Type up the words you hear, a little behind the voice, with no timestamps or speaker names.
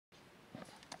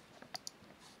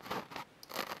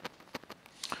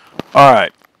All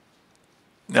right.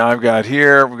 Now we've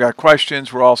got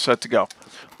questions. We're all set to go.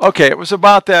 Okay, it was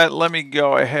about that. Let me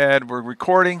go ahead. We're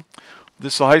recording.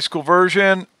 This is the high school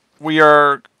version. We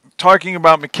are talking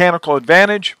about mechanical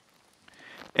advantage,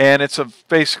 and it's a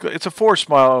force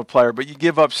multiplier, but you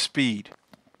give up speed.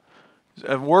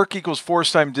 Work equals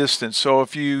force times distance. So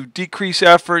if you decrease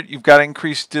effort, you've got to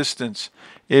increase distance.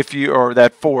 Or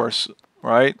that force,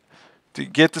 right? To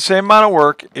get the same amount of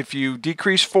work, if you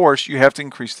decrease force, you have to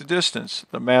increase the distance.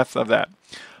 The math of that.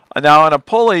 Now on a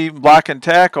pulley, block and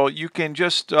tackle, you can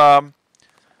just count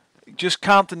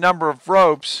the number of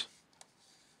ropes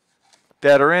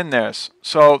that are in this.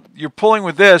 So you're pulling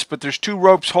with this, but there's 2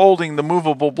 ropes holding the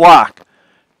movable block.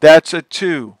 That's a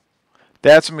 2.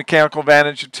 That's a mechanical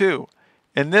advantage of 2.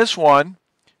 In this one,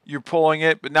 you're pulling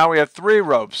it, but now we have 3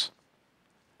 ropes.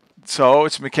 So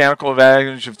it's a mechanical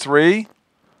advantage of 3.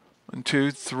 1,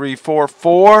 2, 3, 4,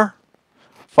 4,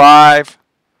 5,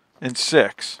 and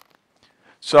 6.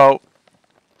 So,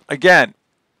 again,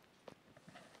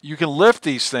 you can lift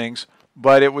these things,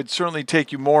 but it would certainly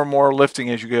take you more and more lifting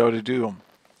as you go to do them.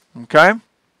 Okay?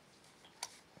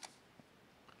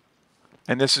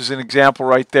 And this is an example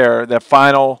right there. That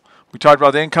final, we talked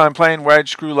about the incline plane,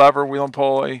 wedge, screw, lever, wheel and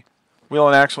pulley, wheel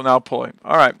and axle, now pulley.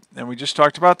 All right, and we just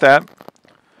talked about that.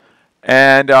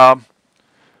 And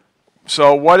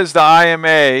so what is the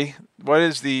IMA? What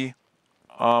is the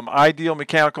ideal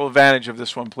mechanical advantage of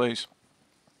this one, please?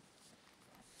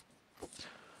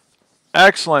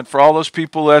 Excellent. For all those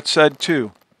people that said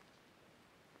 2.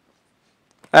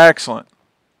 Excellent.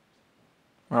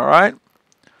 All right.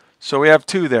 So we have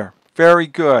 2 there. Very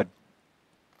good.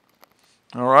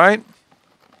 All right.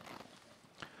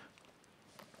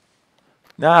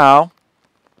 Now,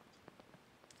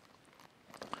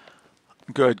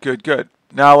 good, good, good.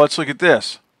 Now let's look at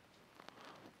this.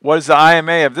 What is the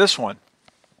IMA of this one?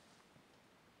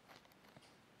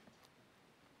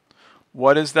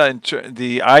 What is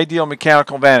the ideal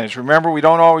mechanical advantage? Remember, we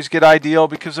don't always get ideal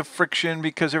because of friction,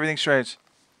 because everything straightens.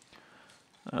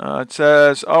 It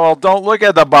says, oh, well, don't look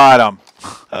at the bottom.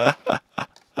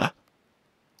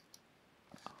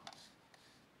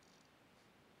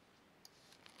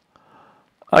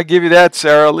 I'll give you that,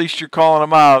 Sarah. At least you're calling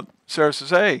them out. Sarah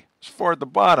says, hey, it's 4 at the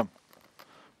bottom.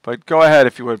 But go ahead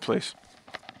if you would, please.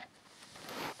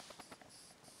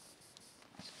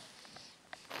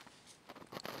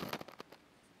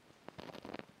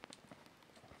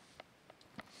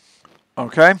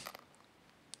 Okay.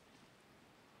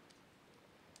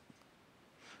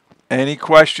 Any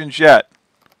questions yet?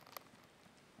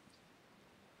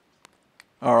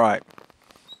 All right.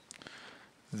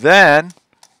 Then,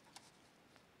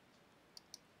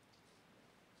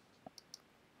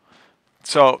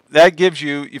 so that gives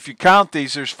you, if you count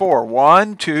these, there's 4.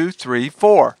 1, 2, 3,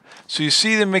 4. So you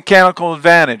see the mechanical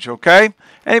advantage, okay?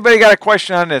 Anybody got a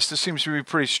question on this? This seems to be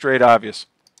pretty straight obvious.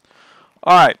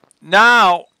 All right.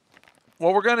 Now,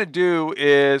 what we're going to do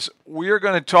is we're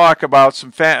going to talk about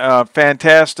some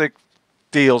fantastic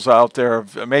deals out there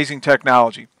of amazing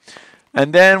technology.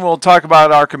 And then we'll talk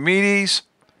about Archimedes.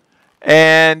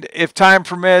 And if time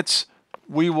permits,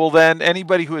 we will then,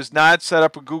 anybody who has not set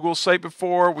up a Google site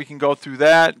before, we can go through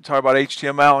that, talk about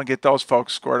HTML, and get those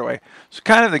folks squared away. So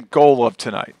kind of the goal of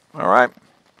tonight. All right?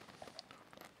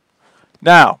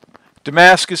 Now,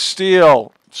 Damascus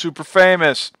steel, super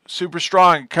famous, super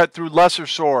strong, cut through lesser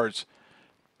swords.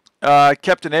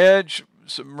 Kept an edge,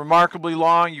 remarkably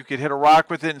long. You could hit a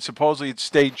rock with it, and supposedly it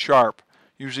stayed sharp.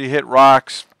 Usually hit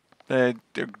rocks, they're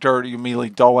dirty, you immediately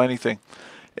dull anything.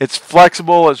 It's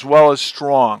flexible as well as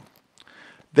strong.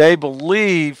 They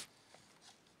believe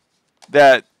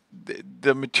that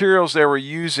the materials they were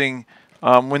using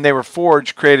when they were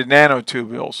forged created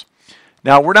nanotubules.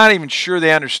 Now, we're not even sure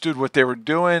they understood what they were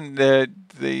doing.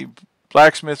 The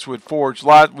blacksmiths would forge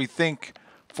we think,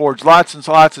 forge lots and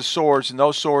lots of swords, and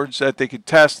those swords that they could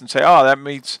test and say, oh, that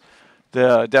meets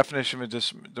the definition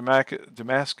of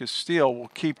Damascus steel, we'll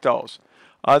keep those.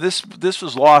 This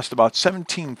was lost about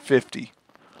 1750.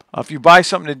 If you buy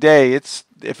something today,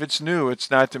 if it's new,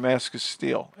 it's not Damascus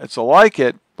steel. It's like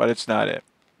it, but it's not it.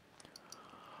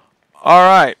 All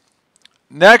right.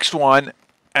 Next one,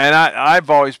 and I've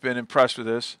always been impressed with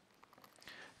this,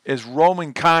 is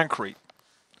Roman concrete.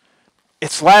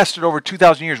 It's lasted over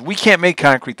 2,000 years. We can't make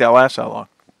concrete that lasts that long.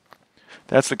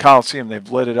 That's the Colosseum.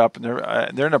 They've lit it up, and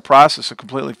they're in the process of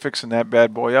completely fixing that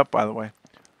bad boy up, by the way,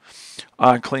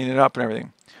 cleaning it up and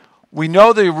everything. We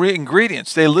know the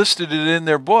ingredients. They listed it in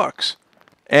their books.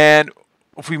 And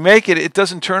if we make it, it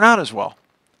doesn't turn out as well.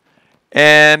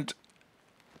 And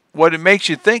what it makes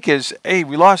you think is, hey,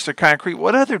 we lost the concrete.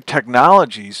 What other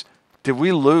technologies did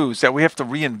we lose that we have to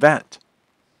reinvent?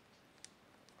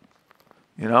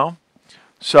 you know.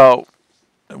 So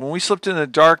when we slipped into the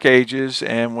Dark Ages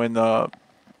and when the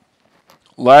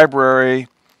library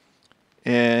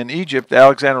in Egypt, the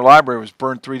Alexander Library, was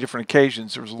burned 3 different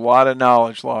occasions, there was a lot of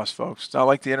knowledge lost, folks. It's not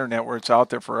like the internet where it's out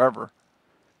there forever.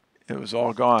 It was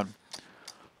all gone.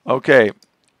 Okay,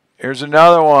 here's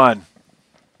another one.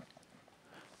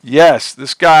 Yes,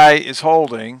 this guy is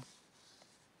holding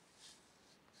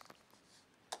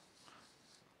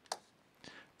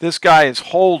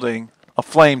a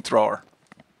flamethrower.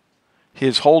 He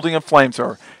is holding a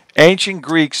flamethrower. Ancient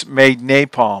Greeks made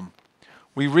napalm.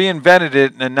 We reinvented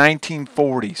it in the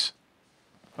 1940s.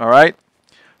 All right?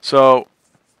 So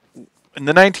in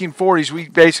the 1940s, we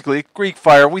basically, Greek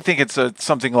fire, we think it's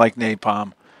something like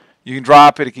napalm. You can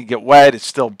drop it, it can get wet, it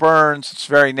still burns. It's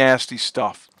very nasty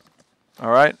stuff. All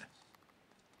right?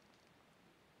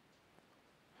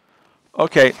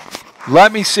 Okay,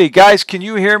 let me see. Guys, can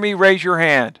you hear me? Raise your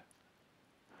hand.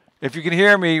 If you can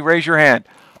hear me, raise your hand.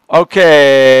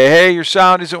 Okay, hey, your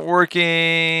sound isn't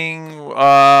working.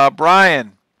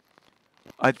 Brian,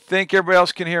 I think everybody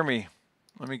else can hear me.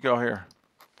 Let me go here.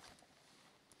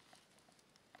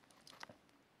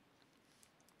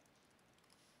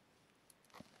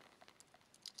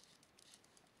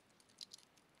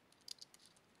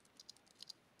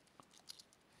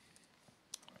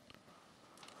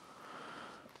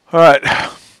 All right,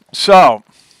 so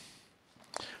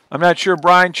I'm not sure,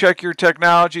 Brian, check your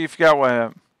technology if you got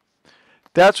one.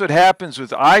 That's what happens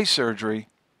with eye surgery.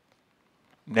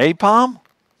 Napalm?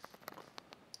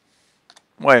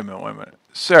 Wait a minute.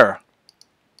 Sarah,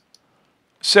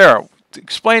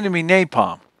 explain to me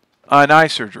napalm on eye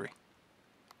surgery.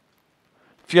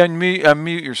 If you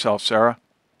unmute yourself, Sarah.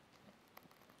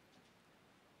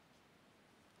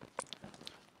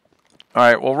 All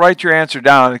right, well, write your answer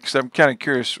down because I'm kind of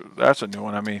curious. That's a new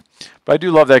one on me. But I do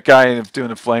love that guy doing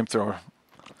the flamethrower.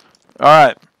 All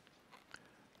right.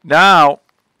 Now,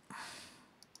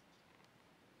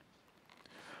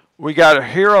 we got a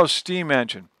Hero steam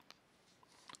engine.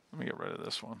 Let me get rid of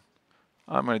this one.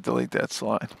 I'm going to delete that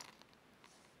slide.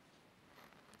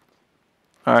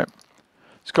 All right.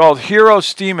 It's called Hero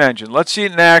steam engine. Let's see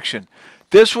it in action.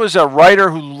 This was a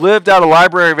writer who lived out of the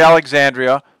Library of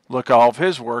Alexandria. Look at all of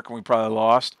his work, and we probably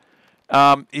lost.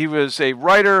 He was a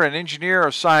writer, an engineer,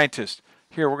 a scientist.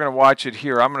 Here, we're going to watch it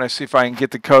here. I'm going to see if I can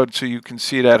get the code so you can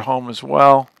see it at home as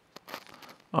well.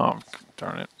 Oh,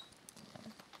 darn it.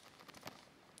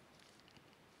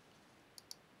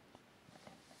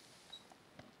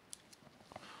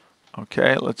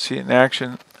 Okay, let's see it in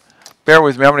action. Bear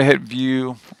with me. I'm going to hit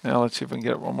view. Now let's see if we can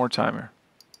get it one more time here.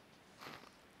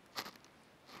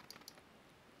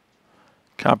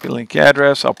 Copy link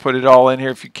address. I'll put it all in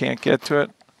here if you can't get to it.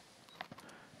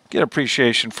 Get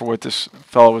appreciation for what this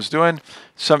fellow was doing.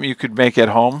 Something you could make at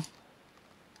home.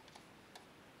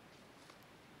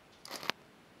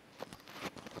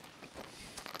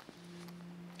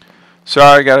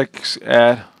 Sorry, I got to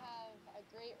add. Have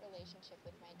a great relationship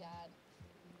with my dad.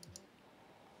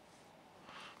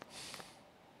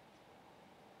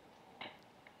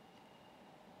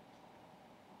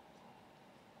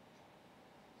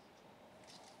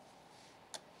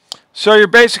 So you're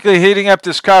basically heating up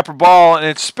this copper ball and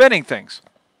it's spinning things.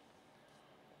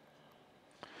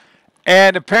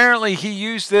 And apparently he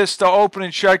used this to open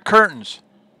and shut curtains,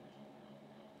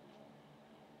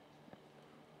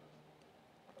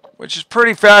 which is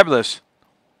pretty fabulous.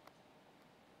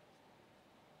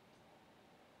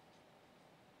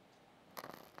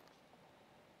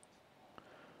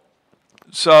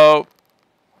 So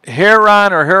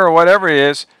Heron or Hero, whatever it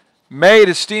is, made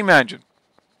a steam engine.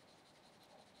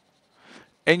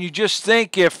 And you just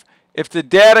think if the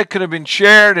data could have been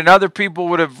shared and other people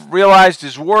would have realized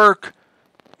his work,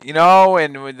 you know,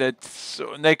 and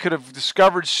they could have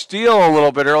discovered steel a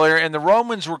little bit earlier. And the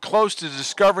Romans were close to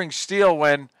discovering steel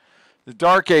when the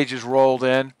Dark Ages rolled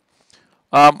in.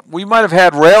 We might have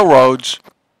had railroads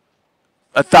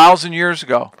 1,000 years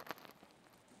ago.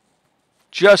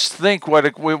 Just think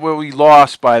what we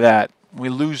lost by that. We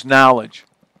lose knowledge.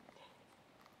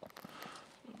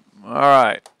 All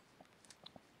right.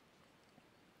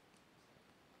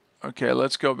 Okay,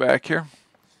 let's go back here.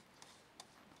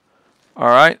 All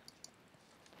right.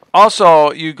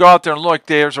 Also, you go out there and look.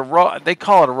 There's a they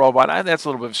call it a robot. That's a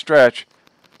little bit of a stretch.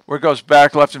 Where it goes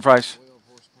back, left, and right.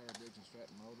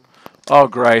 Oh,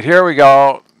 great. Here we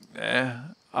go.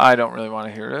 I don't really want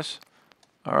to hear this.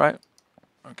 All right.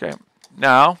 Okay.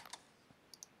 Now,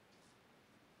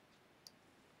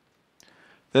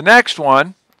 the next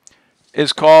one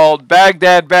is called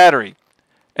Baghdad Battery.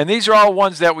 And these are all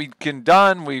ones that we've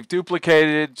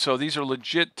duplicated, so these are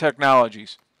legit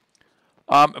technologies.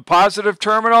 A positive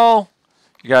terminal,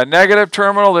 You got a negative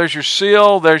terminal. There's your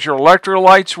seal. There's your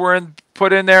electrolytes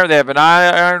put in there. They have an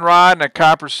iron rod and a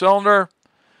copper cylinder.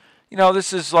 You know,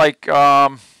 this is like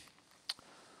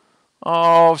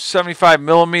 75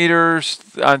 millimeters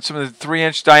on some of the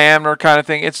 3-inch diameter kind of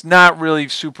thing. It's not really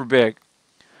super big.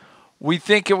 We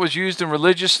think it was used in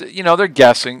religious, you know, they're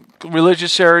guessing.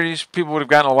 Religious ceremonies, people would have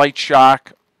gotten a light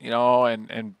shock, you know,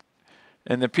 and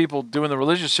the people doing the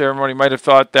religious ceremony might have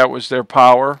thought that was their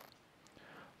power.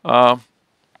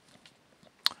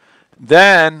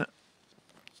 Then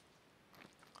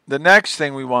the next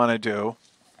thing we want to do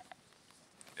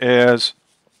is,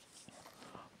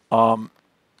 so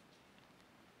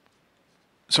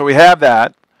we have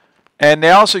that, and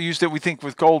they also used it, we think,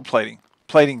 with gold plating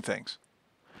things.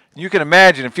 You can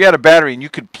imagine if you had a battery and you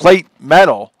could plate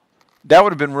metal, that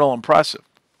would have been real impressive.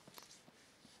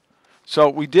 So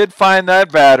we did find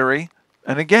that battery,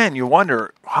 and again, you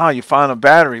wonder, wow, you found a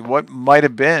battery. What might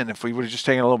have been if we would have just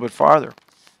taken it a little bit farther?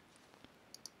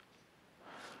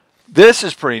 This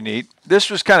is pretty neat. This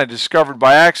was kind of discovered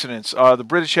by accidents. The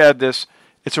British had this.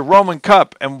 It's a Roman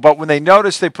cup, but when they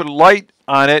noticed they put a light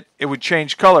on it, it would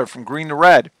change color from green to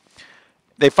red.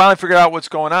 They finally figured out what's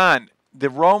going on. The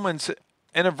Romans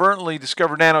inadvertently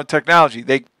discovered nanotechnology.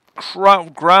 They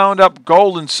ground up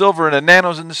gold and silver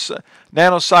into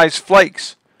nano-sized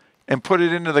flakes and put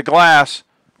it into the glass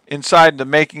inside the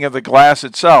making of the glass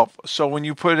itself. So when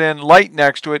you put in light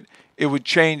next to it, it would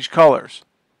change colors,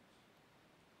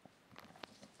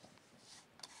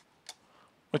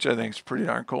 which I think is pretty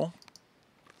darn cool.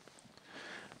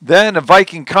 Then a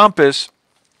Viking compass,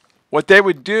 what they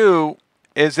would do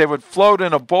is they would float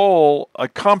in a bowl a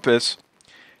compass,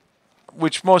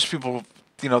 which most people,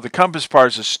 you know, the compass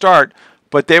part is a start,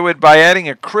 but they would, by adding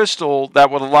a crystal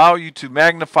that would allow you to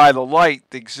magnify the light,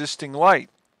 the existing light.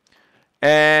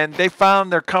 And they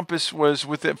found their compass was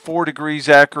within 4 degrees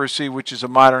accuracy, which is a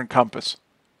modern compass.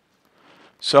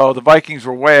 So the Vikings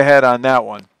were way ahead on that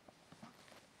one.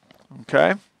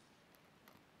 Okay.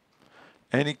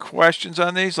 Any questions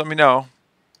on these? Let me know.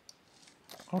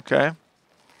 Okay.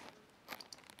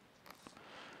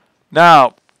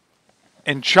 Now,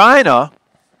 in China,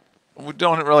 we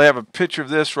don't really have a picture of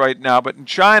this right now, but in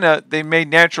China, they made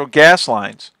natural gas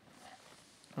lines.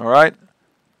 All right?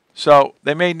 So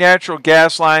they made natural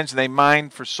gas lines and they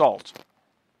mined for salt.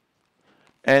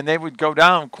 And they would go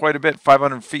down quite a bit,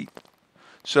 500 feet.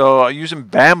 So using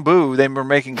bamboo, they were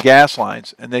making gas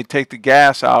lines, and they'd take the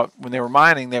gas out. When they were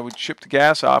mining, they would ship the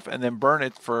gas off and then burn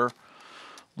it for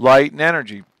light and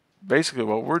energy. Basically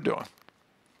what we're doing.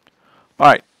 All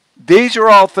right. These are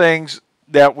all things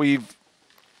that we've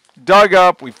dug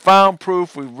up. We found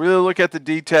proof. We really look at the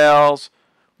details.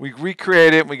 We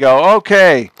recreate it, and we go,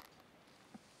 okay.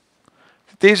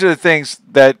 These are the things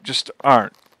that just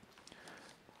aren't.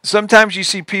 Sometimes you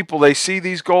see people, they see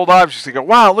these gold objects, they go,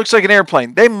 wow, it looks like an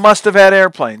airplane. They must have had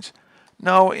airplanes.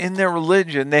 No, in their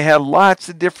religion, they had lots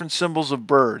of different symbols of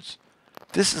birds.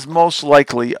 This is most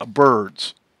likely a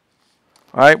bird's.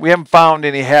 All right, we haven't found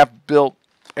any half-built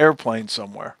airplane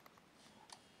somewhere.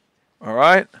 All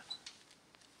right.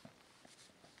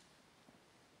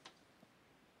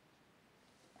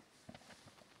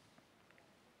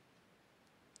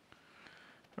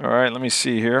 All right, let me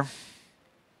see here.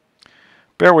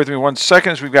 Bear with me 1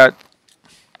 second as we've got...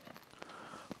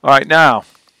 All right, now.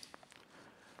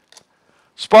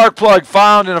 Spark plug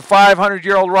found in a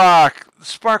 500-year-old rock. The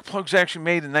spark plug's actually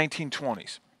made in the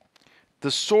 1920s.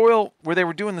 The soil where they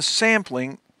were doing the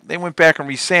sampling, they went back and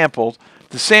resampled.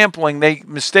 The sampling, they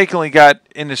mistakenly got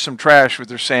into some trash with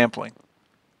their sampling.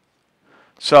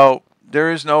 So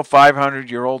there is no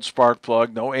 500-year-old spark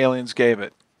plug. No aliens gave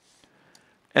it.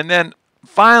 And then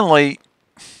finally,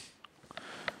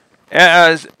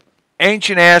 as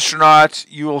ancient astronauts,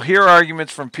 you will hear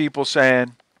arguments from people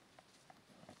saying,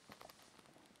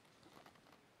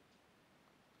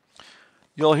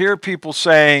 you'll hear people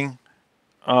saying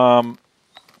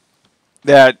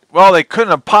that, well, they couldn't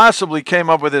have possibly came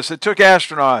up with this. It took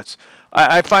astronauts.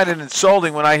 I find it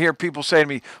insulting when I hear people say to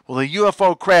me, well, the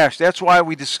UFO crashed. That's why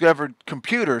we discovered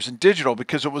computers and digital,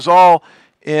 because it was all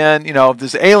in, you know,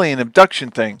 this alien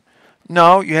abduction thing.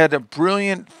 No, you had a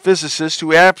brilliant physicist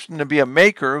who happened to be a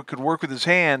maker who could work with his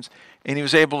hands, and he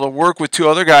was able to work with 2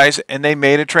 other guys, and they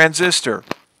made a transistor.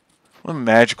 Wasn't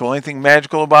magical, anything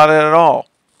magical about it at all.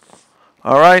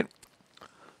 All right?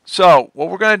 So, what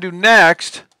we're going to do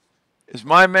next is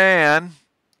my man,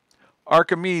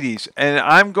 Archimedes. And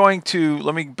I'm going to,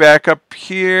 let me back up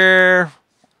here.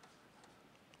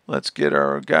 Let's get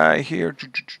our guy here.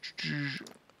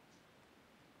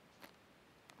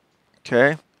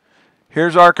 Okay.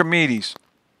 Here's Archimedes.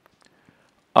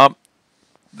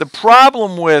 The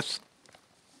problem with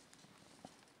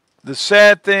the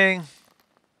sad thing,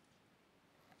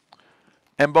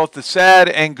 and both the sad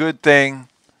and good thing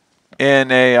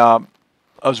in a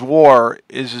war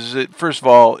is that, first of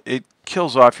all, it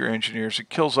kills off your engineers, it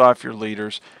kills off your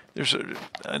leaders.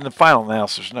 In the final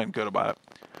analysis, there's nothing good about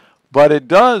it. But it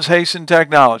does hasten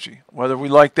technology, whether we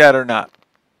like that or not.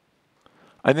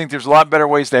 I think there's a lot better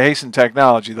ways to hasten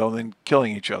technology, though, than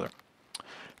killing each other.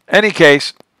 Any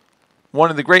case,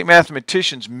 one of the great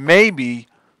mathematicians, maybe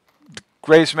the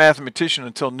greatest mathematician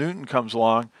until Newton comes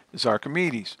along, is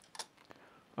Archimedes.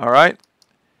 All right?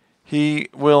 He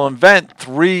will invent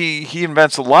he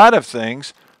invents a lot of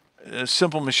things,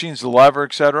 simple machines, the lever,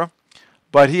 etc.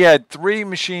 But he had 3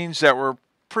 machines that were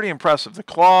pretty impressive. The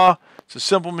claw, it's a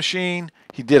simple machine.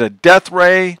 He did a death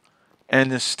ray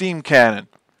and a steam cannon.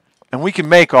 And we can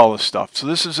make all this stuff. So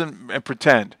this isn't a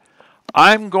pretend.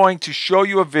 I'm going to show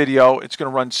you a video. It's going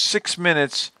to run 6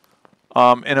 minutes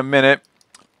in a minute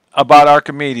about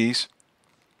Archimedes.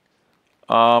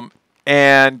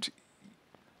 And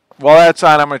while that's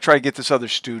on, I'm going to try to get this other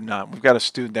student on. We've got a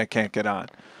student that can't get on.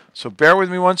 So bear with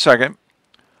me one second.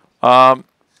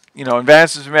 You know,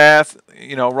 advances in math,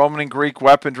 you know, Roman and Greek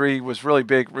weaponry was really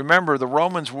big. Remember, the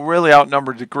Romans really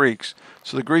outnumbered the Greeks.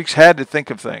 So the Greeks had to think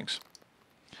of things.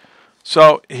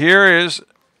 So here is,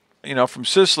 you know, from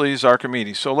Sicily's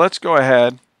Archimedes. So let's go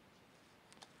ahead.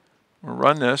 We'll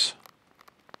run this.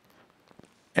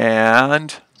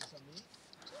 And,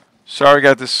 sorry,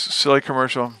 got this silly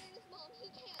commercial.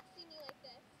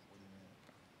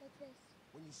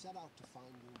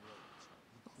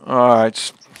 All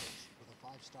right.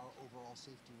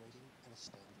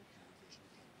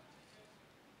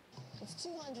 It's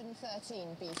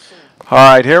 213 BC. All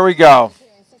right, here we go.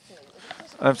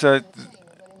 Let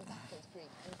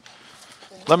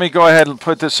me go ahead and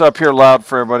put this up here loud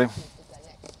for everybody.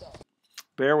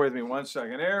 Bear with me one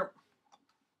second here.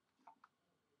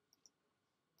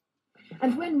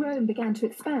 And when Rome began to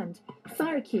expand,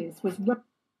 Syracuse was...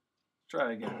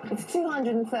 Try it again. It's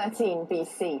 213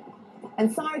 BC.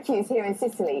 And Syracuse here in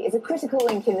Sicily is a critical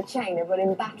link in the chain of an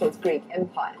embattled Greek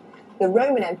empire. The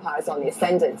Roman Empire is on the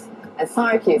ascendant, and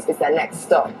Syracuse is their next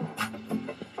stop.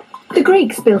 The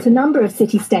Greeks built a number of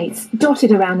city-states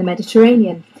dotted around the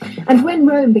Mediterranean, and when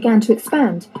Rome began to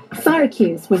expand,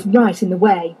 Syracuse was right in the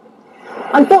way.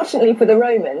 Unfortunately for the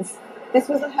Romans, this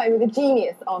was the home of the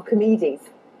genius Archimedes.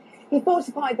 He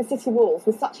fortified the city walls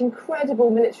with such incredible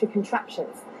military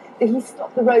contraptions that he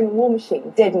stopped the Roman war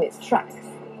machine dead in its tracks.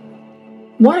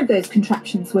 One of those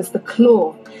contraptions was the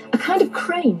claw, a kind of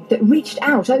crane that reached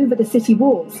out over the city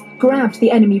walls, grabbed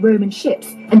the enemy Roman ships,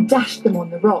 and dashed them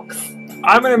on the rocks.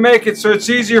 I'm going to make it so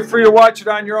it's easier for you to watch it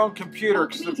on your own computer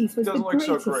because Archimedes it was doesn't the look so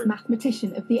greatest great.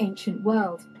 mathematician of the ancient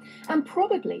world, and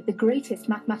probably the greatest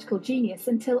mathematical genius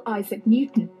until Isaac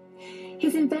Newton.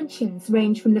 His inventions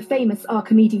range from the famous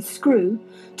Archimedes screw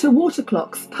to water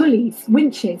clocks, pulleys,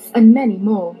 winches, and many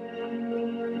more.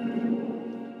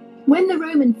 When the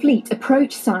Roman fleet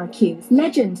approached Syracuse,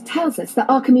 legend tells us that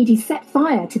Archimedes set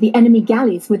fire to the enemy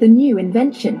galleys with a new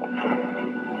invention.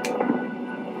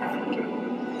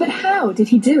 But how did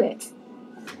he do it?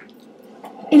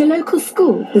 In a local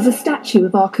school, there's a statue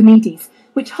of Archimedes,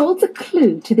 which holds a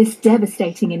clue to this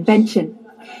devastating invention.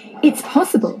 It's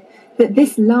possible that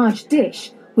this large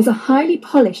dish was a highly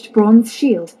polished bronze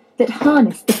shield that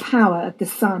harnessed the power of the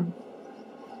sun.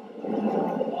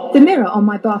 The mirror on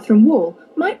my bathroom wall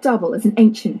might double as an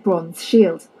ancient bronze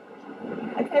shield.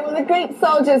 Okay, well the Greek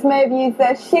soldiers may have used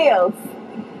their shields,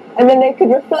 and then they could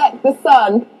reflect the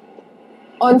sun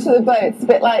onto the boats, a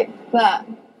bit like that.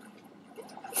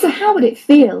 So how would it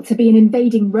feel to be an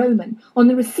invading Roman on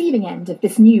the receiving end of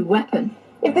this new weapon?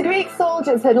 If the Greek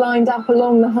soldiers had lined up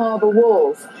along the harbour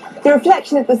walls, the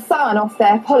reflection of the sun off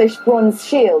their polished bronze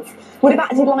shields would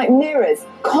have acted like mirrors,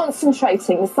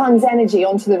 concentrating the sun's energy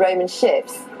onto the Roman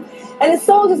ships. And the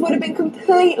soldiers would have been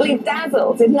completely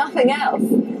dazzled, if nothing else.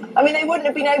 I mean, they wouldn't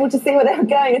have been able to see where they were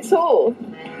going at all.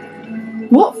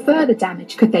 What further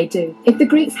damage could they do if the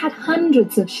Greeks had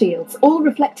hundreds of shields, all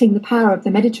reflecting the power of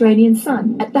the Mediterranean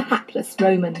sun at the hapless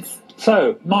Romans?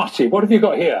 So, Marty, what have you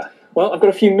got here? Well, I've got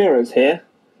a few mirrors here.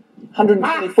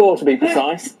 124 to be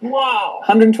precise. Wow!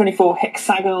 124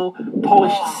 hexagonal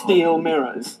polished steel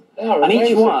mirrors. And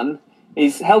each one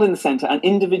is held in the centre and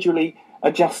individually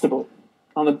adjustable.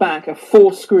 On the back are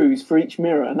 4 screws for each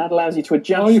mirror, and that allows you to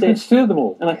adjust you can steer them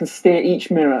all. And I can steer each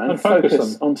mirror and focus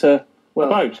them onto, well, a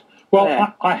boat.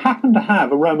 Well, I happen to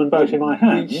have a Roman boat in my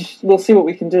hand. We'll see what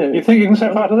we can do. You think you can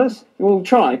set fire to this? We'll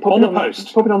try. Pop On it the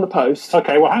post. Pop it on the post.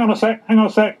 Okay, well, hang on a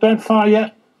sec. Don't fire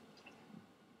yet.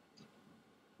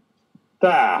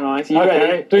 There. Right, are you okay,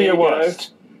 ready? do Here your you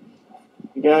worst.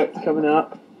 Here you go, coming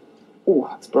up. Oh,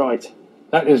 that's bright.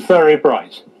 That is very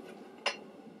bright.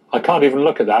 I can't even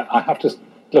look at that. I have to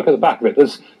look at the back of it.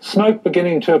 There's smoke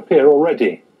beginning to appear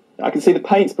already. I can see the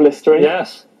paint's blistering.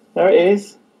 Yes. There it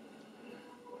is.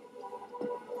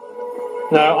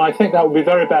 No, I think that would be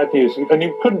very bad news. And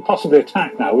you couldn't possibly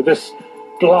attack now with this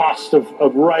blast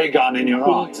of ray gun in your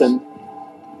eyes. And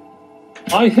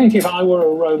I think if I were a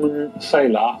Roman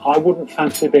sailor, I wouldn't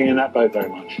fancy being in that boat very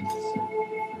much.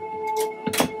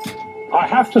 I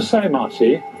have to say,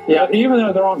 Marty, that even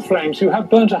though there aren't flames, you have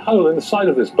burnt a hole in the side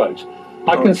of this boat.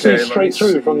 I can see straight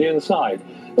through from the inside.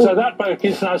 So that boat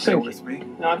is now sinking. With me.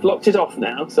 now I've locked it off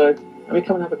now, so let me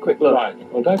come and have a quick look. Right,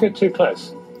 well, don't get too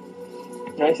close.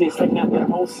 Yeah, see, it's taking out the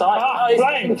whole side. Ah, It's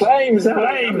flames! flames!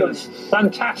 Flames!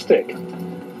 Fantastic.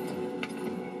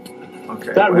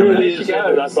 Okay. That wait a really minute. is the end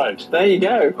of that boat. There you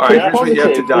go. All right, here's what you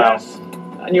have to dial. Yes.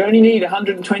 And you only need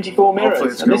 124 Hopefully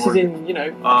mirrors. it's And this gonna is in, in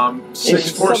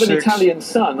 646 southern Italian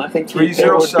sun, I think.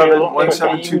 307 it would be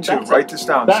 1722. even better. Write this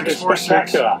down. That is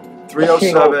 646 spectacular.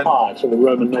 307 Power to the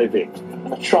Roman Navy.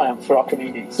 A triumph for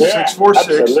Archimedes. Yeah,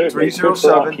 646 absolutely. 307 Good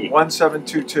for The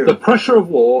 1722. pressure of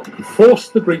war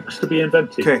forced the Greeks to be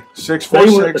inventive. Okay, They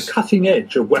were at the 646 cutting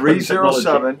edge of weapon technology.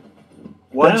 307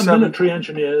 Their military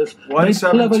engineers made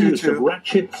clever use of 1722.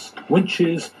 ratchets,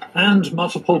 winches, and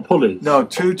multiple pulleys. No,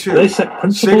 22. They set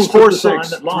principles of design 646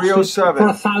 that lasted for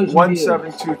 1,000 years.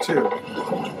 1722.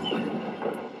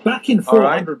 Back in All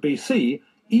right. 400 BC,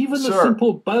 even the Sir.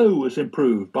 simple bow was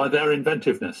improved by their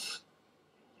inventiveness.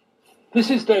 This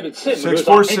is David Sim, who is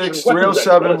our ancient 646 weapons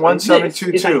 307 expert, and this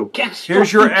is a 1722. gas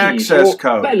Here's your Archimedes access or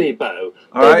code. belly bow.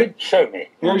 All right. David, show me.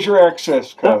 Here's your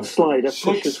access code. That slider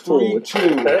pushes forward.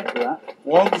 632 Okay.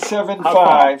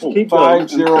 175 Keep going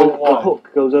until the 501. hook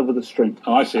goes over the string.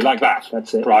 Oh, I see, like that.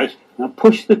 That's it. Right, Now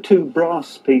push the two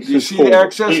brass pieces Do you see forward the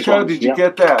access These code? ones, Did you yeah.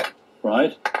 get that?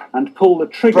 right. and pull the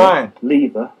trigger Brian.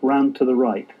 lever round to the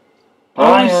right. Oh,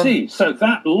 I Brian. see. So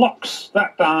that locks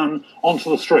that down onto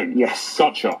the string. Yes.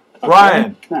 Gotcha. Okay.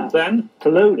 Brian, Now, Then, to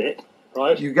load it,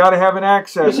 right. you got to have an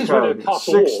access This is really a code.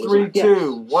 castle wall, isn't it?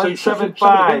 632 Yes. So you shove it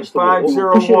 175 against the wall. push it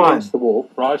 501. against the wall,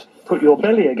 Right. put your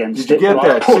belly against Did you it, get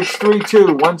that? push,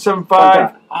 632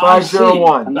 175 I see.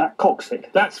 501. and that cocks it.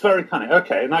 That's very cunning.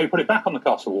 Okay, now you put it back on the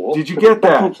castle wall. Did you Put it get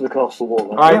back that? onto the castle wall.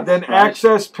 All right, then Right.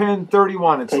 access pin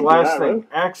 31. It's Take the your last arrow. thing.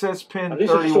 Access pin And these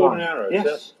are just 31. ordinary arrows,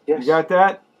 Yes, yes. You got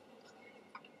that?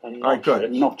 And All right,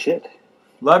 good. notch it. Notch it,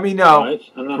 Let me know. Right,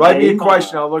 and then Write me a aim.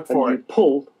 question. I'll look and for you it.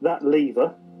 pull that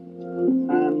lever,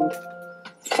 and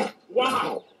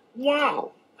Wow!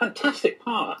 Wow! Fantastic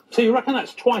power. So you reckon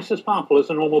that's twice as powerful as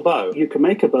a normal bow? you can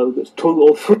make a bow that's 2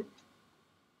 or 3.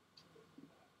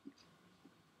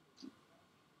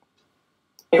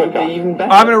 It would be even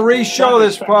better. I'm going to re-show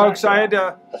this, folks. I had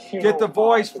to A few get the more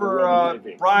voice parts for the Roman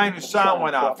Navy. Brian, whose sound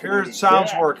went off. Here, the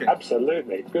sound's working.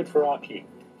 Absolutely. Good for Archie.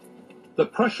 The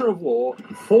pressure of war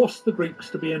forced the Greeks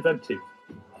to be inventive.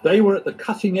 They were at the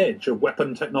cutting edge of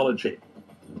weapon technology.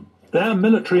 Their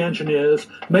military engineers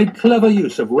made clever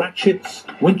use of ratchets,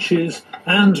 winches,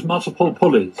 and multiple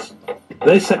pulleys.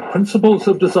 They set principles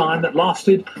of design that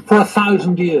lasted for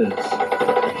 1,000 years.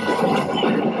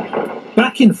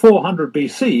 Back in 400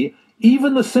 BC,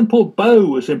 even the simple bow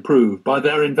was improved by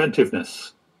their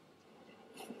inventiveness.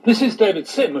 This is David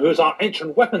Sim, who is our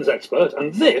ancient weapons expert,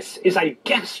 and this is a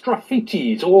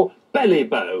Gastrophetes, or belly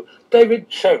bow. David,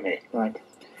 show me. Right.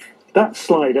 That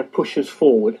slider pushes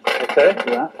forward. Okay.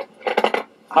 That.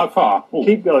 How far? Oh,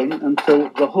 Keep going until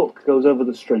the hook goes over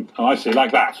the string. oh, I see,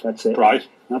 like that. That's it. Right.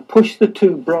 Now push the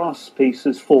two brass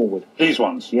pieces forward. These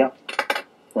ones. Yep.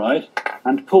 Right.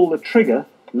 And pull the trigger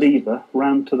lever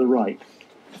round to the right.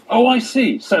 Oh, I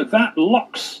see. So that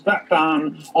locks that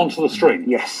down onto the string.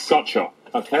 Yes. Gotcha.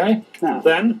 Okay. Now,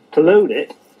 Then, to load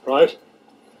it, right.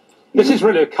 This is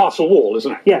really a castle wall, isn't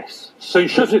it? yes, So you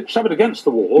shove it against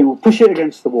the wall. you will push it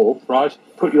against the wall, Right.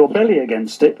 put your belly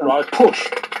against it, and Right. push.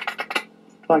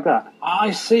 Like that.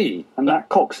 I see. And that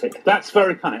cocks it. That's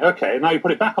very cunning. Okay, now you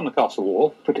put it back on the castle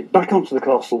wall. Put it back onto the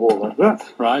castle wall like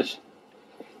that. Right.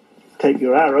 Take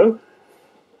your arrow.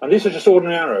 And these are just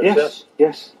ordinary arrows, Yes,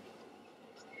 yes.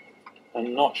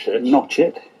 And notch it. Notch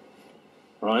it.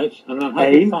 Right. And then how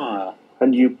do you Aim. fire?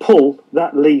 And you pull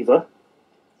that lever,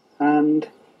 and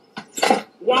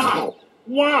Wow!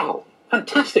 Wow!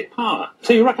 Fantastic power.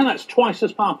 So you reckon that's twice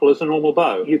as powerful as a normal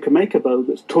bow? you can make a bow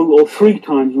that's 2 or 3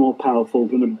 times more powerful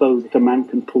than a bow that a man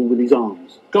can pull with his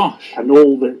arms. Gosh. And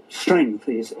all the strength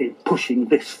is in pushing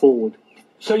this forward.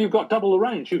 So you've got double the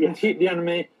range. You can Yes. keep the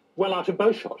enemy well out of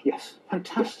bowshot. Yes.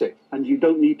 Fantastic. And you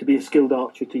don't need to be a skilled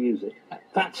archer to use it.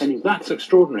 That's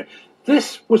extraordinary.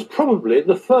 This was probably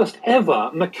the first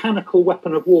ever mechanical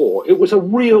weapon of war. It was a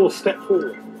real step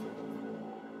forward.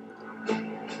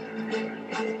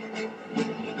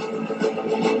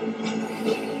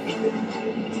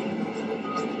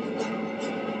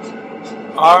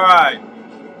 All right.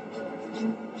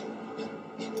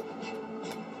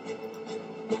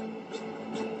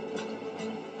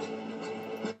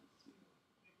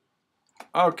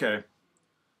 Okay.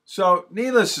 So,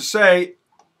 needless to say,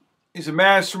 he's a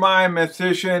mastermind,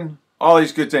 mathematician, all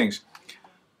these good things.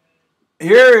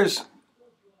 Here is,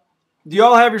 do you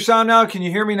all have your sound now? Can you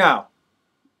hear me now?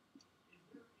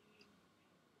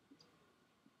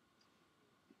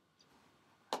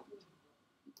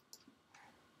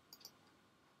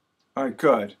 All right,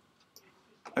 good.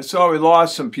 I saw we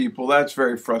lost some people. That's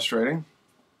very frustrating.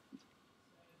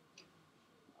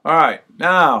 All right,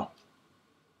 now.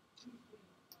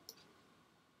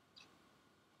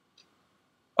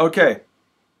 Okay.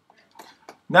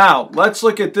 Now, let's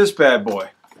look at this bad boy.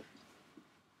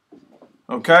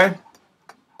 Okay?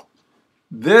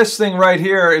 This thing right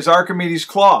here is Archimedes'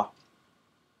 claw.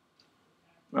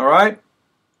 All right?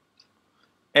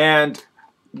 And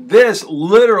this,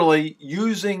 literally,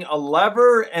 using a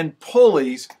lever and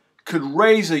pulleys, could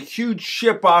raise a huge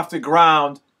ship off the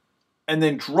ground and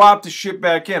then drop the ship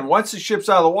back in. Once the ship's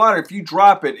out of the water, if you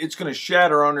drop it, it's going to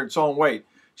shatter under its own weight.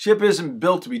 Ship isn't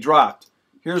built to be dropped.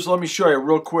 Let me show you a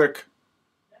real quick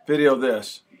video of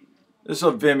this. This is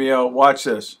a Vimeo. Watch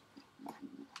this.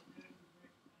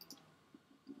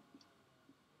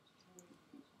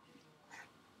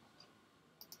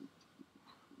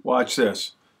 Watch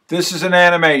this. This is an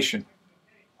animation.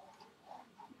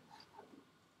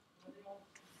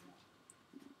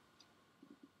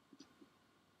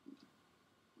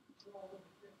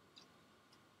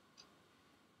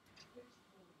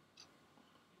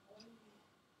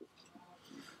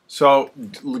 So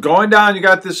going down, you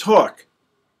got this hook.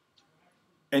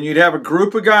 And you'd have a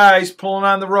group of guys pulling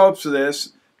on the ropes of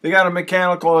this. They got a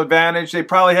mechanical advantage. They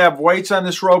probably have weights on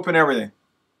this rope and everything.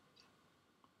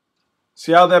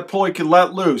 See how that pulley could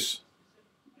let loose?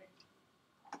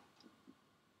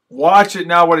 Watch it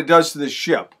now what it does to this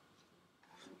ship.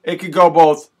 It could go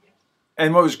both.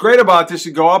 And what was great about this,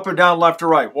 it could go up or down, left or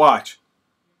right. Watch.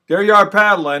 There you are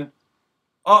paddling.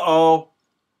 Uh-oh.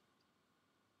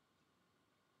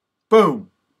 Boom.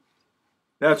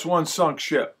 That's one sunk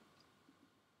ship.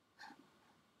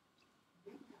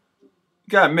 You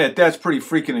gotta admit, that's pretty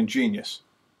freaking ingenious.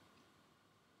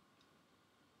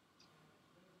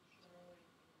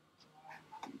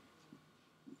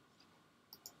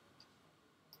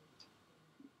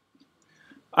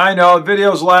 I know, the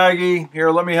video's laggy. Here,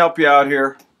 let me help you out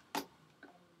here.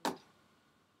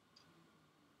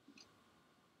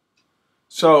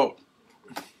 So,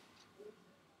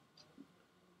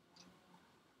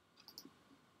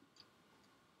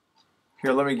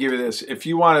 here, let me give you this. If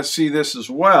you want to see this as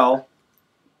well,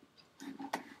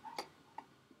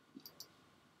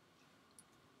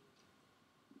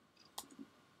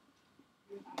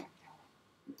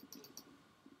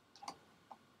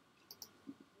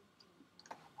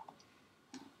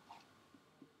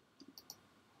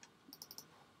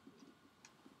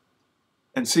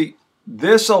 and see,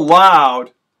 this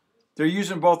allowed, they're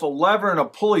using both a lever and a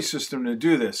pulley system to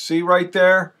do this. See right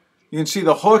there? You can see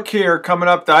the hook here coming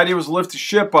up. The idea was to lift the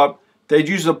ship up. They'd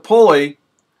use a pulley,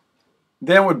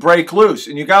 then would break loose.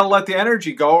 And you got to let the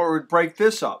energy go or it would break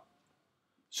this up.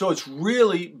 So it's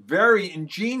really very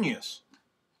ingenious.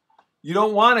 You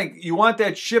don't want to, you want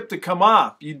that ship to come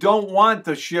off. You don't want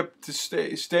the ship to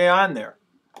stay on there.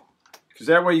 Because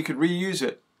that way you could reuse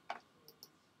it.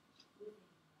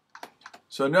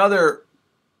 So another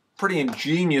pretty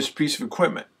ingenious piece of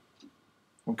equipment.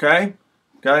 Okay?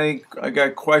 I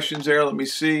got questions there. Let me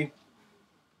see.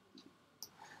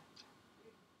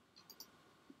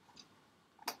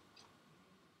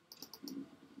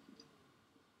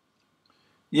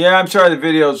 Yeah, I'm sorry the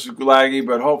video's laggy,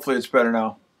 but hopefully it's better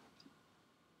now.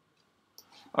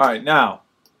 All right, now.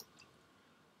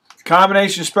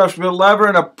 Combination of special lever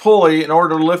and a pulley in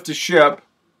order to lift the ship.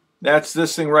 That's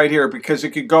this thing right here because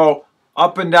it could go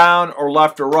up and down or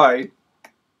left or right.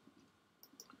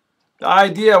 The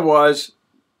idea was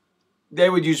they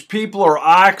would use people or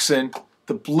oxen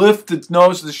to lift the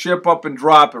nose of the ship up and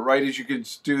drop it, right, as you could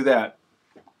do that.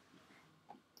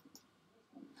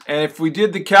 And if we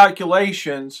did the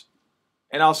calculations,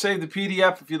 and I'll save the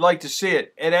PDF if you'd like to see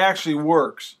it, it actually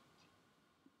works.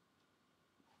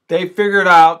 They figured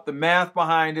out the math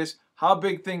behind this, how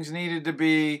big things needed to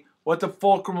be, what the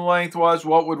fulcrum length was,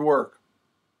 what would work.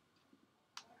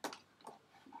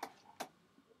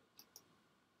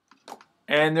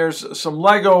 And there's some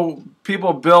Lego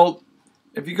people built.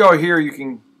 If you go here, you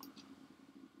can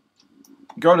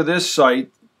go to this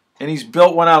site, and he's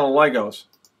built one out of Legos.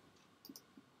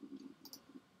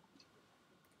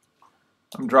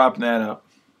 I'm dropping that up.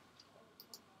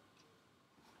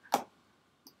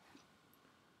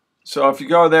 So if you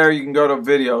go there, you can go to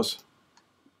videos.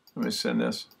 Let me send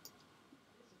this.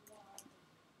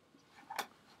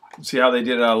 See how they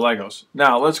did it out of Legos.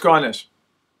 Now, let's go on this.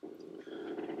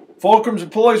 Fulcrums and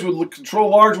pulleys would control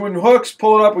large wooden hooks.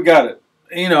 Pull it up, we got it.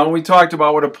 You know, we talked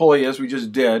about what a pulley is. We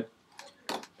just did.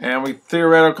 And we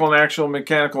theoretical and actual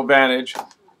mechanical advantage.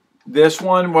 This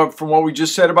one, from what we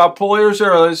just said about pulleys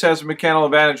earlier, this has a mechanical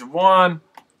advantage of 1.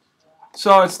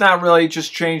 So it's not really, it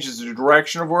just changes the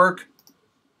direction of work.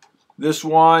 This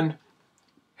one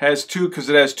has 2 because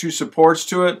it has 2 supports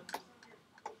to it.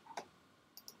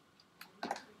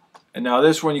 And now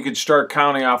this one you could start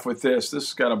counting off with this. This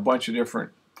has got a bunch of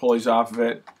different pulleys off of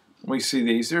it. We see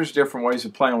these. There's different ways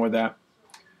of playing with that.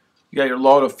 You got your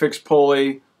load of fixed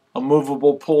pulley, a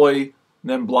movable pulley,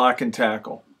 and then block and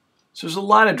tackle. So there's a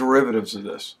lot of derivatives of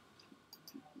this.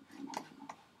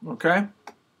 Okay?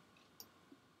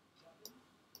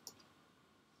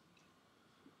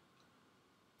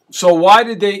 So why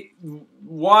did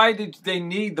they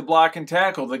need the block and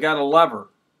tackle? They got a lever.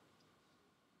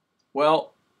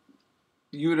 Well,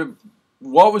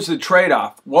 what was the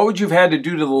trade-off? What would you have had to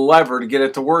do to the lever to get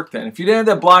it to work then? If you didn't have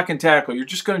that block and tackle, you're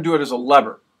just going to do it as a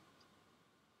lever.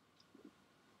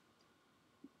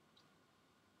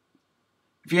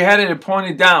 If you had it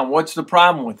pointed down, what's the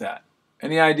problem with that?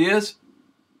 Any ideas?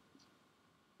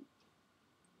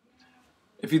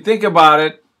 If you think about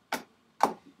it,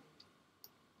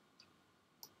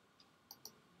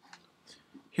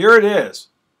 here it is.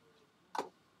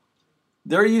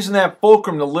 They're using that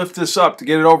fulcrum to lift this up to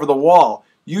get it over the wall.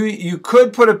 You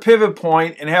could put a pivot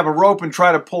point and have a rope and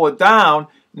try to pull it down,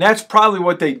 and that's probably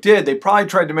what they did. They probably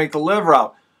tried to make the lever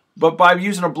out. But by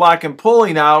using a block and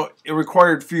pulley now, it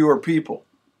required fewer people.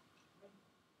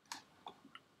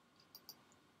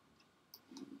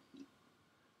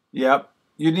 Yep,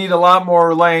 you need a lot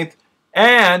more length.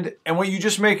 And when you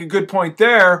just make a good point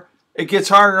there, it gets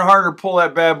harder and harder to pull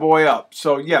that bad boy up.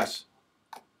 So yes,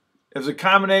 it was a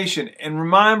combination. And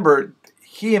remember,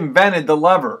 he invented the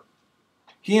lever.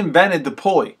 He invented the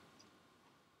pulley.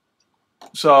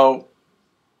 So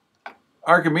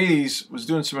Archimedes was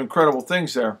doing some incredible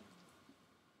things there.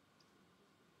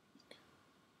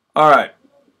 All right.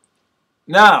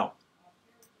 Now,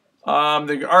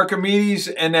 the Archimedes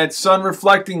and that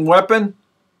sun-reflecting weapon,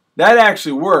 that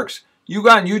actually works. You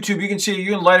go on YouTube, you can see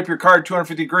you can light up your car at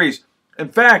 250 degrees. In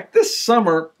fact, this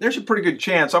summer, there's a pretty good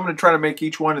chance I'm going to try to make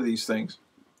each one of these things.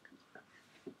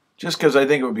 Just because I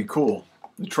think it would be cool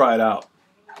to try it out.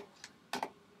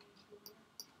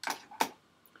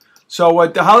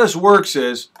 So how this works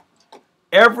is,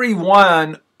 every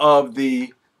one of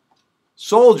the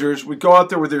soldiers would go out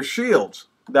there with their shields.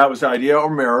 That was the idea, or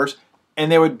mirrors. And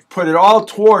they would put it all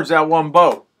towards that one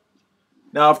boat.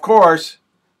 Now, of course,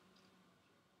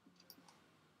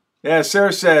 yeah,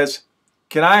 Sarah says,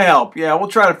 can I help? Yeah, we'll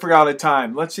try to figure out a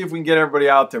time. Let's see if we can get everybody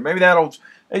out there. Maybe that'll,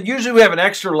 usually we have an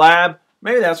extra lab.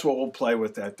 Maybe that's what we'll play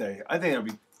with that day. I think it'll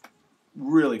be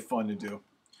really fun to do.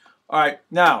 All right,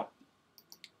 now,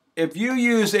 if you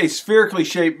use a spherically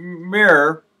shaped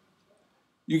mirror,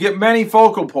 you get many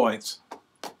focal points.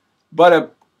 But a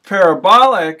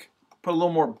parabolic, put a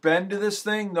little more bend to this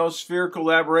thing, those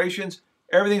spherical aberrations,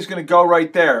 everything's going to go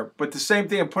right there. But the same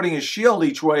thing of putting a shield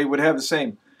each way would have the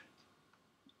same.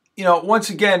 You know, once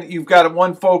again, you've got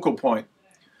one focal point.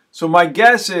 So my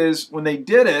guess is when they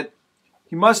did it,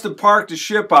 he must have parked a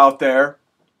ship out there,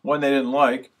 one they didn't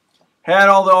like, had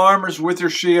all the armors with their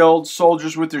shields,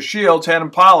 soldiers with their shields, had them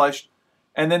polished,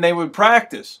 and then they would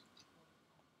practice.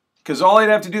 Because all they'd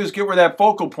have to do is get where that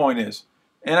focal point is.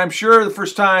 And I'm sure the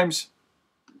first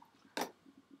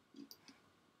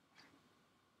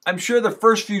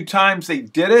few times they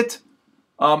did it,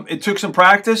 it took some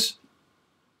practice.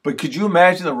 But could you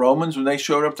imagine the Romans when they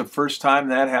showed up the first time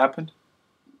that happened?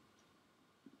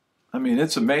 I mean,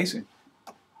 it's amazing.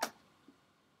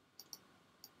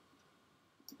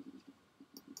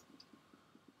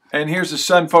 And here's a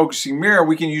sun-focusing mirror.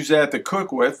 We can use that to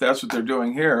cook with. That's what they're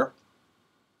doing here.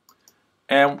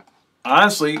 And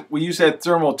honestly, we use that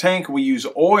thermal tank. We use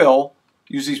oil,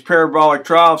 use these parabolic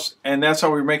troughs, and that's how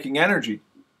we're making energy.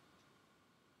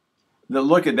 Now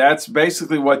look at that's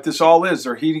basically what this all is.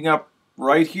 They're heating up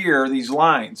right here, these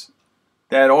lines.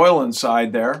 That oil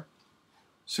inside there.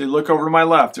 So you look over to my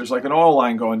left. There's like an oil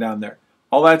line going down there.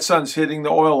 All that sun's hitting the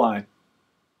oil line.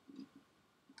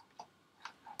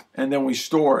 And then we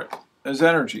store it as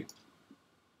energy.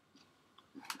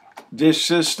 Dish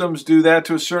systems do that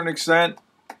to a certain extent.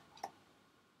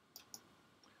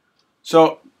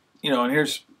 So, you know, and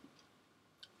here's,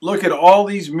 look at all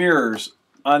these mirrors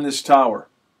on this tower.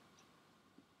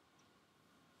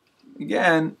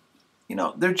 Again, you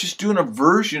know, they're just doing a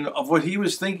version of what he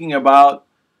was thinking about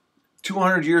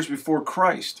 200 years before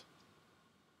Christ.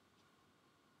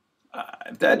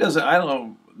 That doesn't, I don't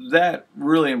know, that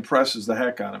really impresses the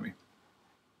heck out of me.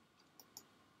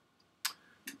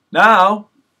 Now,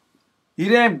 he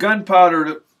didn't have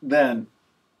gunpowder then.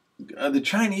 The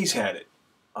Chinese had it.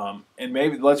 And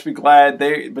maybe, let's be glad,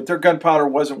 but their gunpowder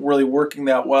wasn't really working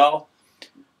that well.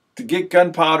 To get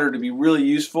gunpowder to be really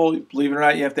useful, believe it or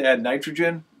not, you have to add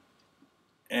nitrogen.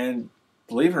 And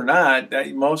believe it or not,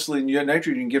 that mostly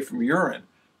nitrogen you get from urine.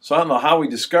 So I don't know how we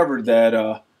discovered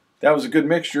that that was a good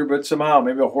mixture, but somehow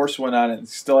maybe a horse went on it and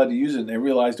still had to use it, and they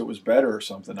realized it was better or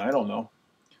something. I don't know.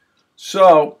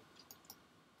 So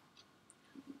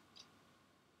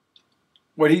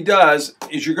what he does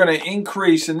is you're going to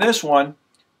increase in this one.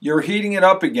 You're heating it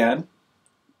up again.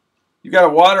 You've got a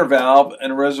water valve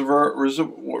and a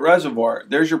reservoir.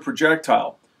 There's your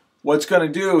projectile. What's going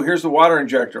to do, here's the water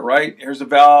injector, right? Here's the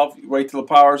valve. You wait till the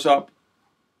power's up,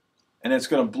 and it's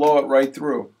going to blow it right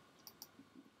through.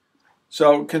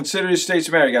 So consider the states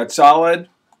of matter. You got solid,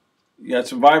 you got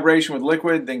some vibration with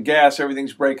liquid, then gas,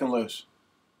 everything's breaking loose.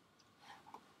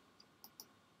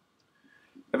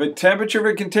 If the temperature of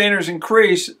a container is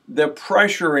increased, the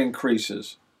pressure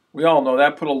increases. We all know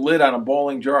that. Put a lid on a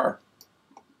bowling jar.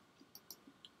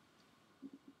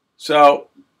 So,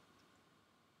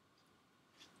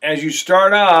 as you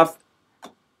start off,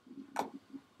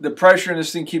 the pressure in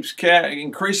this thing keeps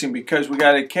increasing because we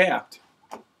got it capped.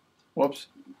 Whoops.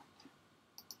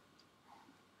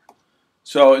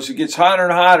 So, as it gets hotter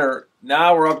and hotter,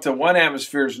 now we're up to 1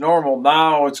 atmosphere is normal.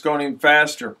 Now it's going even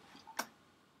faster.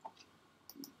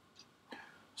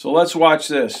 So, let's watch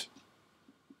this.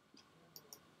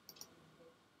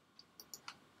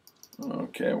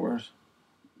 Okay, where's...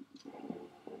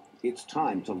 It's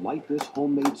time to light this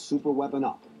homemade superweapon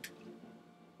up.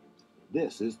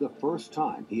 This is the first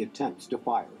time he attempts to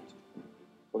fire it.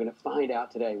 We're going to find out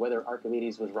today whether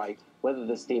Archimedes was right, whether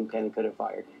the steam cannon could have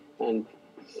fired, and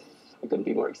I couldn't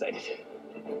be more excited.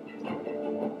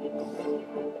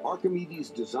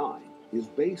 Archimedes' design is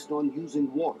based on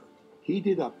using water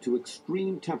heated up to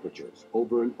extreme temperatures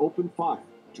over an open fire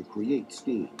to create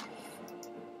steam.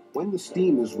 When the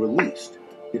steam is released,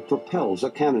 it propels a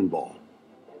cannonball.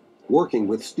 Working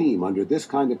with steam under this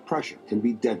kind of pressure can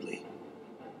be deadly.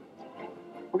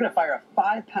 We're going to fire a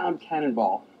 5-pound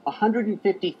cannonball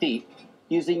 150 feet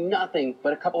using nothing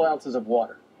but a couple ounces of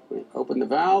water. We open the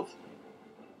valve,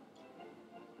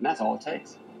 and that's all it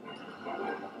takes.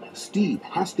 Steve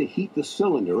has to heat the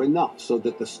cylinder enough so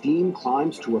that the steam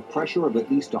climbs to a pressure of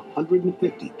at least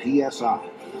 150 psi.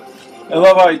 I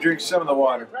love how he drinks some of the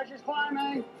water. Pressure's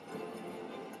climbing.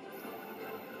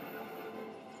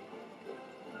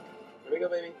 Here we go,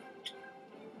 baby.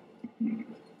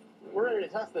 We're ready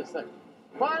to test this thing.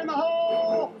 Fire in the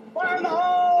hole! Fire in the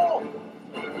hole!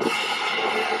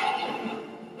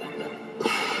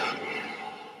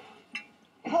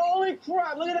 Holy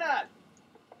crap, look at that!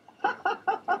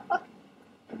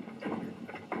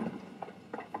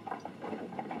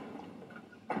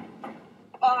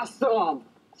 Awesome!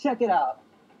 Check it out.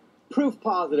 Proof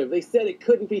positive. They said it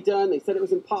couldn't be done. They said it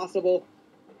was impossible.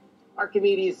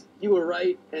 Archimedes, you were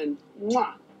right, and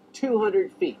mwah,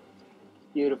 200 feet.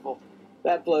 Beautiful.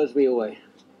 That blows me away.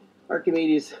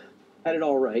 Archimedes had it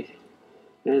all right,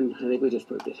 and I think we just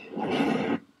proved it.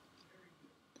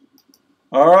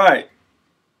 All right.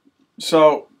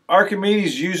 So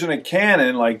Archimedes using a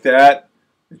cannon like that,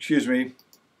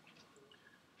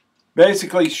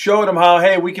 basically showed him how,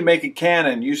 hey, we can make a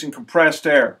cannon using compressed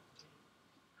air.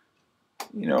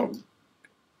 You know,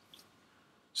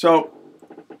 so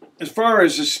as far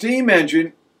as the steam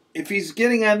engine, if he's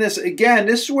getting on this, again,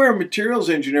 this is where materials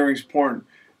engineering is important.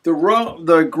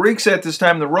 The Greeks at this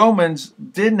time, the Romans,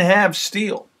 didn't have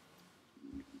steel.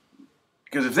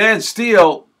 Because if they had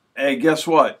steel, hey, guess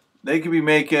what? They could be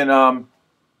making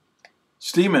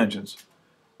steam engines.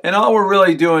 And all we're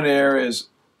really doing here is,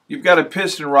 you've got a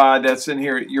piston rod that's in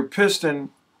here. Your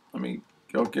piston, let me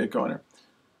get going here.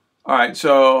 All right,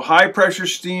 so high pressure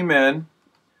steam in.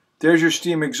 There's your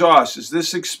steam exhaust. As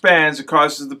this expands, it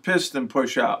causes the piston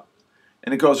push out.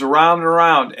 And it goes around and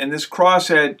around. And this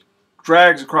crosshead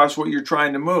drags across what you're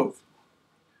trying to move.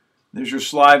 There's your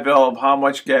slide valve, how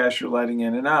much gas you're letting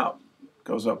in and out. It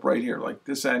goes up right here, like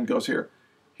this end goes here.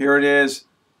 Here it is.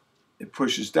 It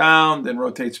pushes down, then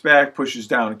rotates back, pushes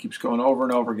down. It keeps going over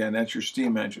and over again. That's your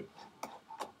steam engine.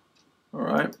 All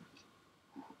right.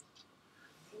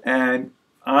 And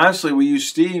honestly, we use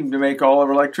steam to make all of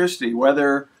our electricity,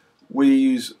 whether we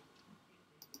use,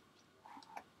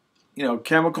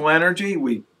 chemical energy,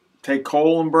 we take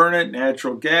coal and burn it,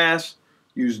 natural gas,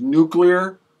 use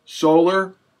nuclear,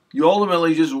 solar, you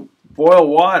ultimately just boil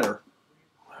water.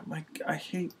 I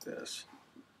hate this.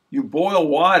 You boil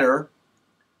water,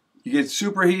 you get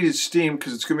superheated steam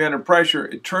because it's going to be under pressure.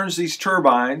 It turns these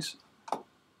turbines.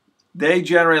 They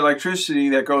generate electricity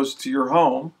that goes to your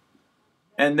home.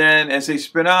 And then as they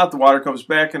spin out, the water comes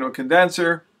back into a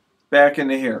condenser, back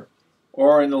into here.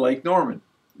 Or into Lake Norman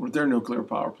with their nuclear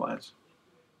power plants.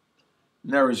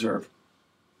 In their reserve.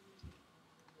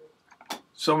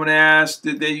 Someone asked,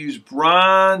 did they use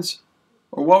bronze?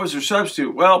 Or what was their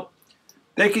substitute? Well,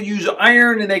 they could use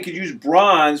iron and they could use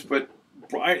bronze, but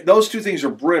those two things are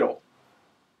brittle.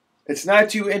 It's not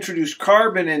till you introduce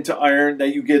carbon into iron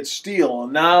that you get steel.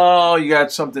 And now you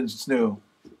got something that's new.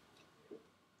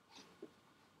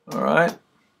 All right.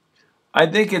 I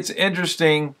think it's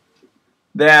interesting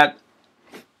that,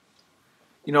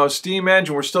 you know, a steam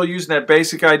engine, we're still using that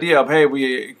basic idea of, hey,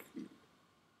 we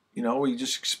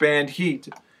just expand heat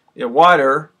in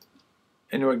water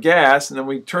into a gas and then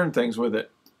we turn things with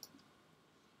it.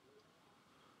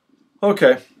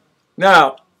 Okay.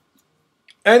 Now,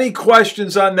 any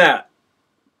questions on that?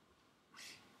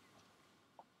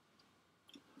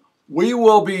 We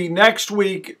will be next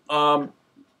week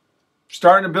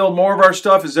starting to build more of our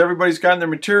stuff as everybody's gotten their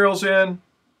materials in.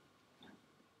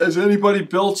 Has anybody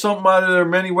built something out of their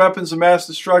many weapons of mass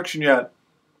destruction yet?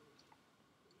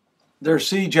 They're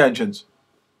siege engines.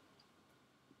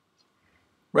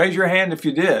 Raise your hand if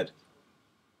you did.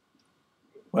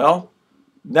 Well,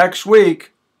 next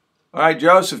week, all right,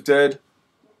 Joseph did.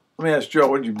 Let me ask Joe,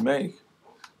 what did you make?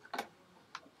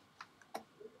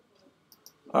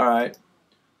 All right.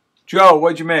 Joe,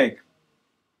 what'd you make?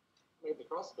 Made the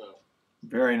crossbow.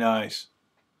 Very nice.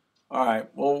 All right.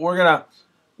 Well, we're going to,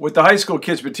 with the high school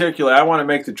kids particularly, I want to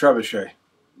make the trebuchet.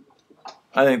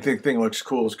 I think the thing looks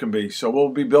cool as can be. So we'll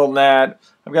be building that.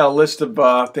 I've got a list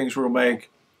of things we'll make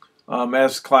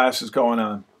as class is going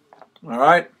on. All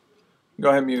right? Go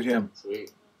ahead and mute him.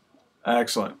 Sweet.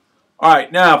 Excellent. All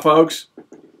right. Now, folks,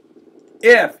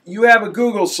 if you have a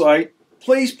Google site,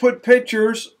 please put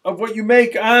pictures of what you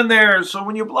make on there. So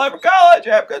when you apply for college,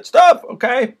 you have good stuff,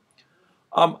 okay?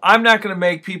 I'm not going to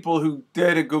make people who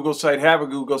did a Google site, have a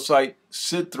Google site,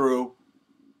 sit through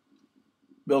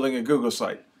building a Google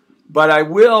site. But I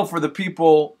will for the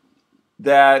people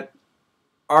that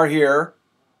are here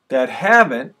that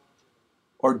haven't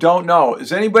or don't know.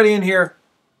 Is anybody in here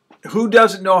who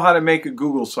doesn't know how to make a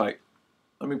Google site?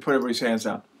 Let me put everybody's hands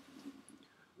down.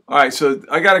 All right, so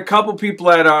I got a couple people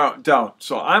that don't.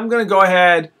 So I'm going to go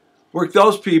ahead, work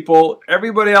those people.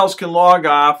 Everybody else can log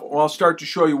off, or I'll start to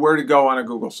show you where to go on a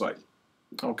Google site.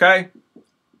 Okay?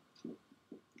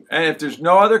 And if there's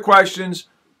no other questions,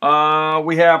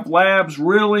 we have labs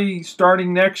really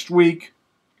starting next week.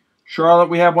 Charlotte,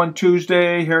 we have one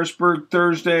Tuesday, Harrisburg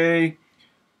Thursday,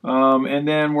 and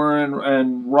then we're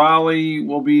in Raleigh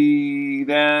will be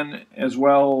then, as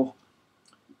well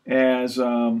as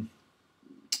I'll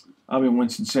be in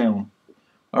Winston-Salem.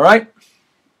 All right?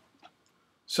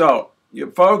 So,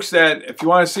 you folks that, if you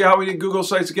want to see how we did Google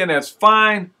sites again, that's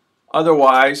fine.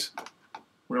 Otherwise,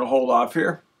 we're going to hold off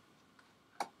here.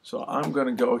 So I'm going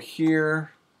to go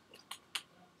here.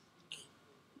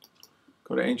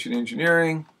 Go to Ancient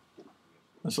Engineering.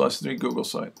 That's Lesson 3 Google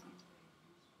site.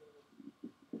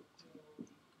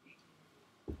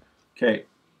 Okay.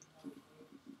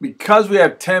 Because we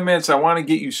have 10 minutes, I want to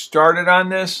get you started on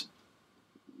this.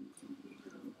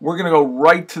 We're going to go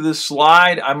right to this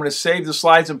slide. I'm going to save the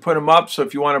slides and put them up, so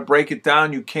if you want to break it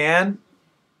down, you can.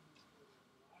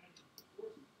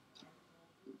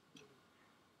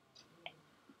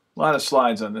 A lot of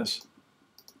slides on this.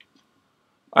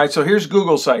 All right, so here's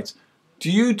Google Sites. Do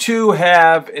you two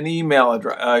have an email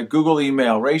address, Google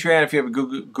email? Raise your hand if you have a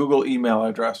Google email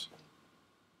address.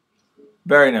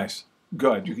 Very nice.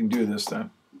 Good, you can do this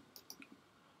then.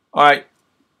 All right,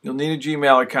 you'll need a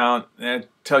Gmail account. That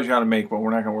tells you how to make one. We're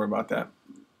not going to worry about that.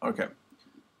 Okay.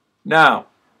 Now,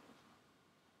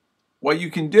 what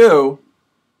you can do...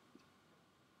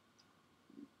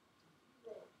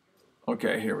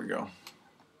 Okay, here we go.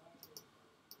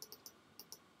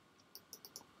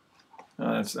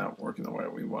 No, that's not working the way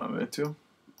we wanted it to.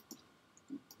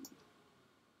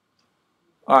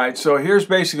 All right, so here's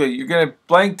basically, you're going to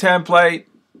blank template.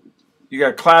 You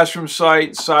got classroom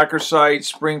site, soccer site,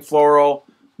 spring floral.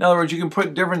 In other words, you can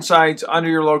put different sites under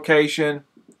your location.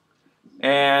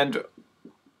 And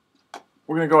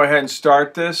we're going to go ahead and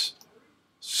start this.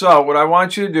 So what I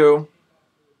want you to do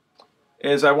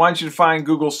is I want you to find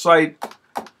Google Site.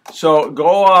 So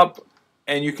go up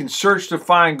and you can search to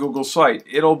find Google Site.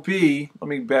 It'll be, let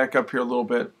me back up here a little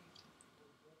bit.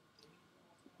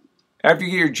 After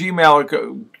you get your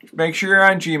Gmail, make sure you're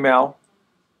on Gmail.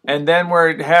 And then where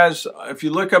it has, if you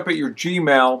look up at your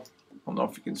Gmail, I don't know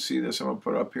if you can see this, I'm going to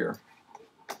put it up here.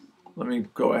 Let me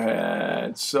go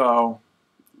ahead. So,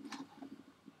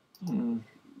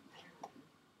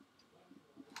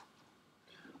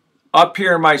 up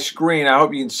here in my screen, I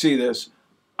hope you can see this.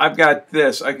 I've got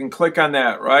this. I can click on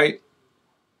that, right?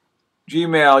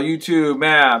 Gmail, YouTube,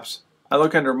 Maps. I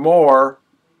look under More.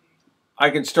 I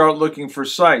can start looking for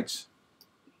sites.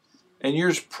 And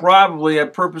yours probably, I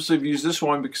purposely have used this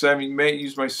one because I haven't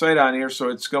used my site on here, so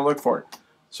it's going to look for it.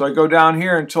 So I go down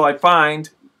here until I find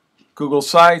Google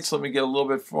Sites. Let me get a little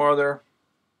bit farther.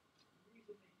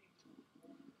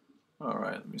 All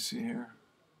right, let me see here.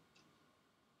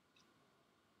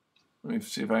 Let me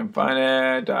see if I can find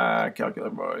it. Calculator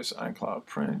Boys, iCloud,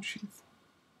 Print, Sheet.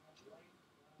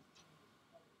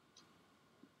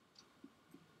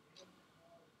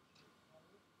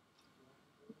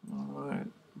 All right.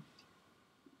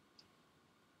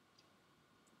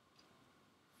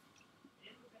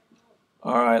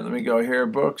 All right, let me go here.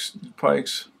 Books,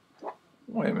 Pikes.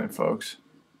 Wait a minute, folks.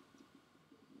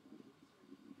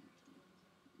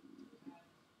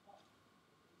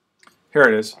 Here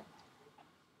it is.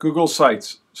 Google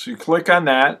Sites. So you click on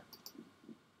that.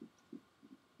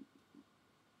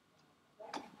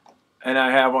 And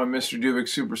I have on Mr. Dubik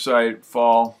Super Site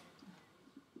Fall.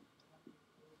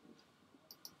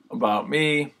 About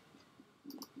me.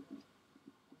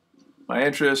 My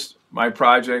interest. My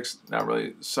projects. Not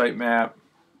really site map.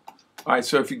 All right,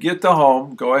 so if you get to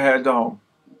home, go ahead to home.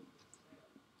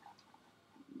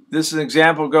 This is an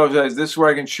example goes as this is where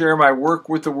I can share my work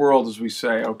with the world, as we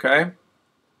say, okay?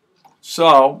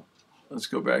 So, let's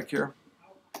go back here.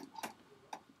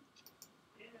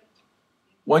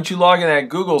 Once you log in that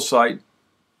Google site,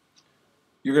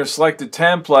 you're going to select the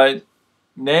template,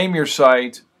 name your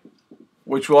site,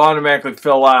 which will automatically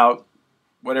fill out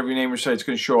whatever you name your site. It's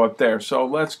going to show up there. So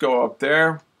let's go up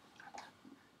there.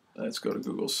 Let's go to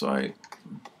Google site.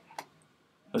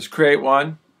 Let's create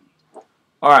one.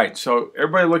 All right, so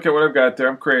everybody look at what I've got there.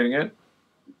 I'm creating it.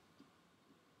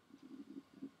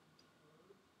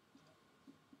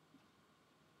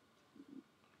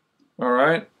 All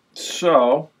right,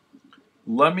 so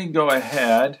let me go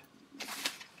ahead.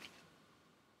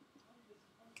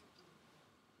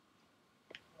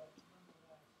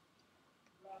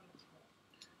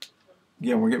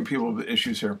 Again, we're getting people with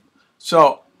issues here.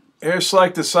 So here's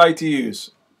select the site to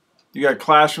use. You got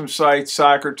classroom site,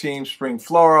 soccer team, spring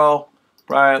floral.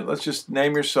 Brian, let's just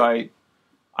name your site.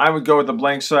 I would go with the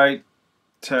blank site,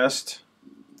 test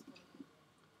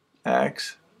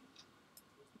X.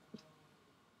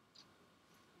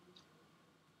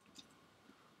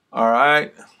 All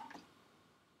right.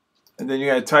 And then you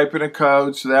got to type in a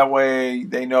code so that way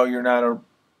they know you're not a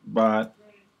bot.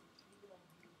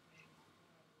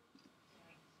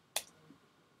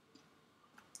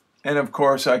 And of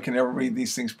course, I can never read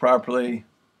these things properly.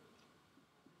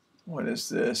 What is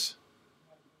this?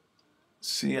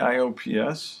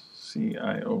 CIOPS?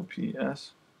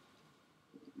 CIOPS?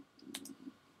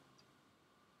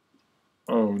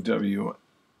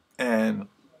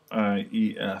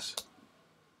 OWNIES.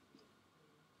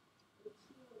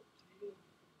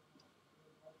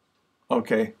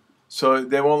 Okay, so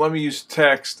they won't let me use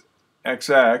text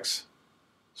XX,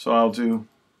 so I'll do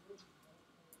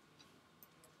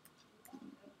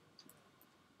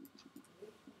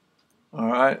all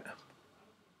right.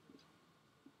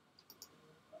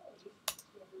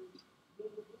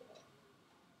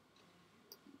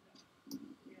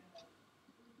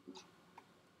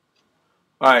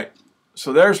 All right,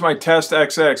 so there's my test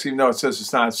XX, even though it says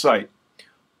it's not a site.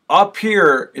 Up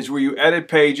here is where you edit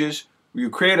pages, where you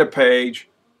create a page,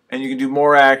 and you can do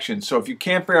more actions. So if you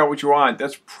can't figure out what you want,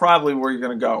 that's probably where you're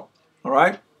going to go. All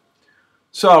right?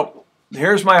 So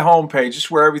here's my home page. This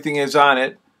is where everything is on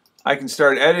it. I can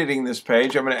start editing this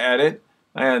page. I'm going to edit,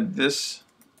 and this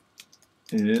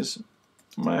is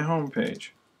my home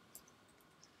page.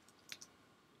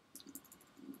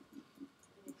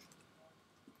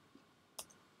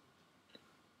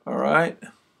 All right.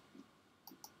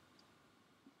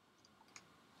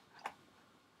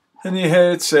 And you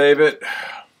hit it, save it.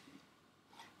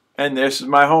 And this is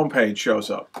my home page shows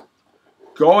up.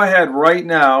 Go ahead right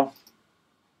now.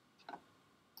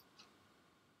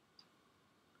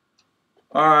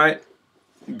 All right.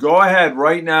 Go ahead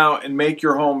right now and make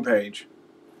your home page.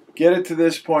 Get it to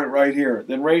this point right here.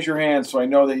 Then raise your hand so I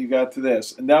know that you got to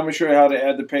this. And now I'm going to show you how to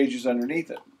add the pages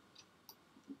underneath it.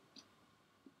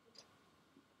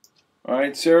 All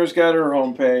right, Sarah's got her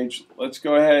home page. Let's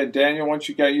go ahead. Daniel, once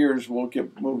you got yours, we'll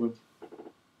get moving.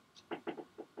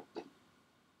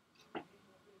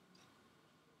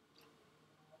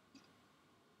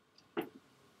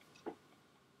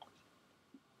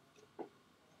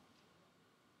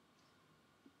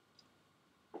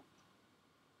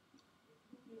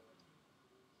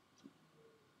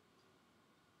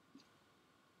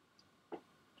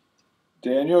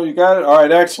 Daniel, you got it? All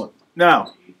right, excellent.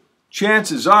 Now,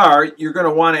 chances are you're going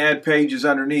to want to add pages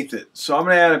underneath it. So I'm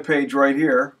going to add a page right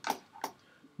here.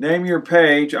 Name your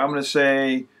page. I'm going to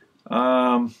say,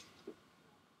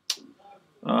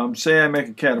 say I make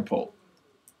a catapult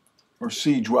or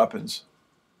siege weapons.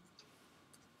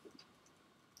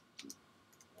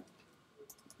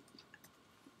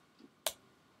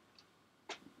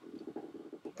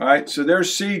 All right, so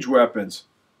there's siege weapons.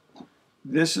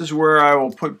 This is where I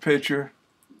will put picture.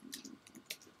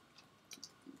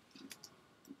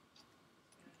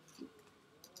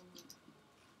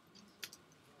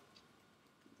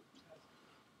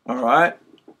 All right.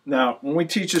 Now, when we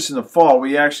teach this in the fall,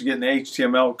 we actually get an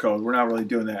HTML code. We're not really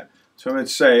doing that. So I'm going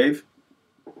to save.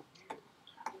 All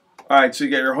right, so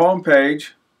you get your home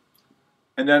page,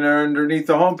 and then underneath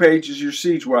the home page is your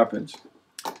siege weapons.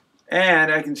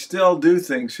 And I can still do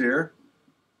things here.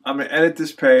 I'm going to edit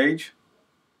this page.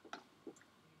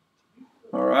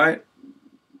 All right.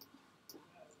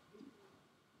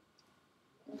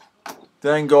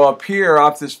 Then go up here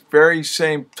off this very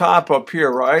same top up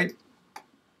here, right?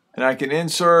 And I can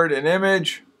insert an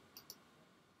image.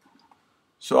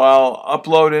 So I'll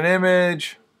upload an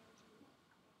image.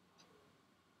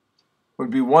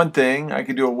 Would be one thing. I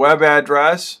could do a web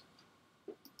address.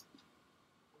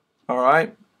 All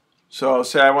right. So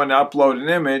say I want to upload an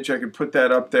image, I could put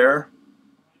that up there,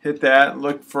 hit that, and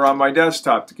look for on my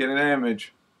desktop to get an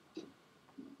image.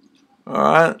 All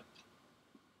right.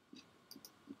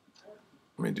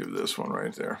 Let me do this one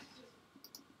right there.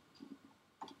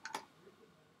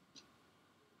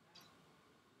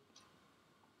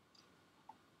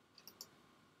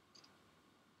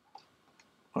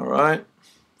 All right.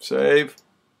 Save.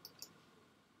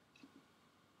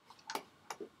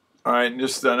 All right, and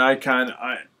just an icon.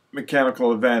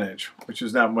 Mechanical advantage, which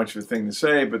is not much of a thing to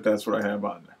say, but that's what I have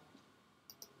on there.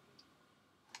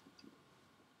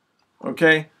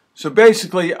 Okay, so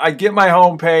basically I get my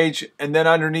home page, and then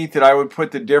underneath it I would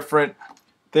put the different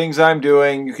things I'm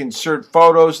doing. You can insert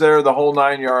photos there, the whole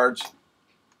 9 yards.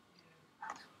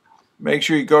 Make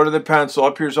sure you go to the pencil.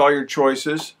 Up here's all your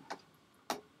choices.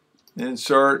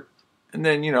 Insert, and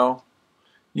then you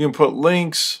can put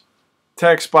links,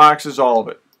 text boxes, all of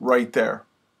it right there.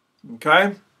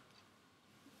 Okay?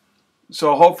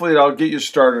 So hopefully I'll get you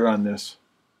started on this.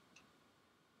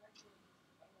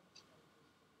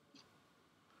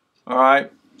 All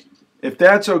right. If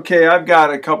that's okay, I've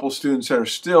got a couple students that are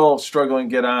still struggling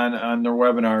to get on their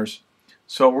webinars.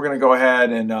 So we're going to go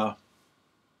ahead and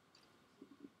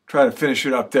try to finish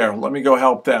it up there. Let me go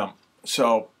help them.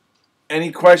 So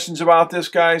any questions about this,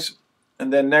 guys?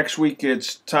 And then next week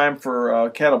it's time for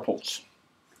catapults.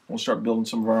 We'll start building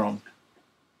some of our own.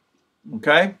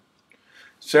 Okay?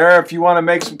 Sarah, if you want to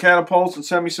make some catapults and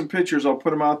send me some pictures, I'll put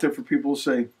them out there for people to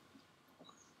see.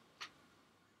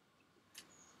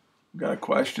 Got a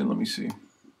question? Let me see.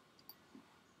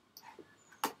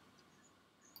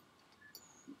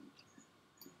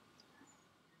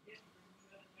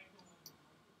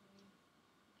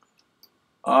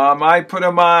 I put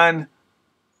them on.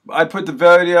 I put the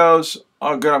videos.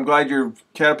 Oh, good. I'm glad your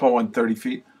catapult went 30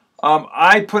 feet.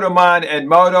 I put them on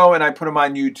Edmodo and I put them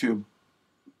on YouTube.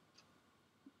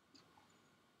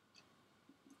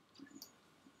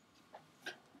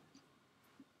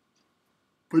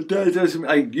 But that doesn't.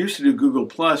 I used to do Google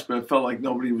Plus, but I felt like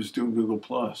nobody was doing Google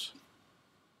Plus.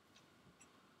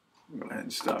 I'm going to go ahead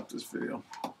and stop this video.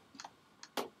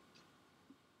 Let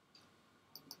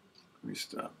me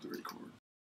stop the record.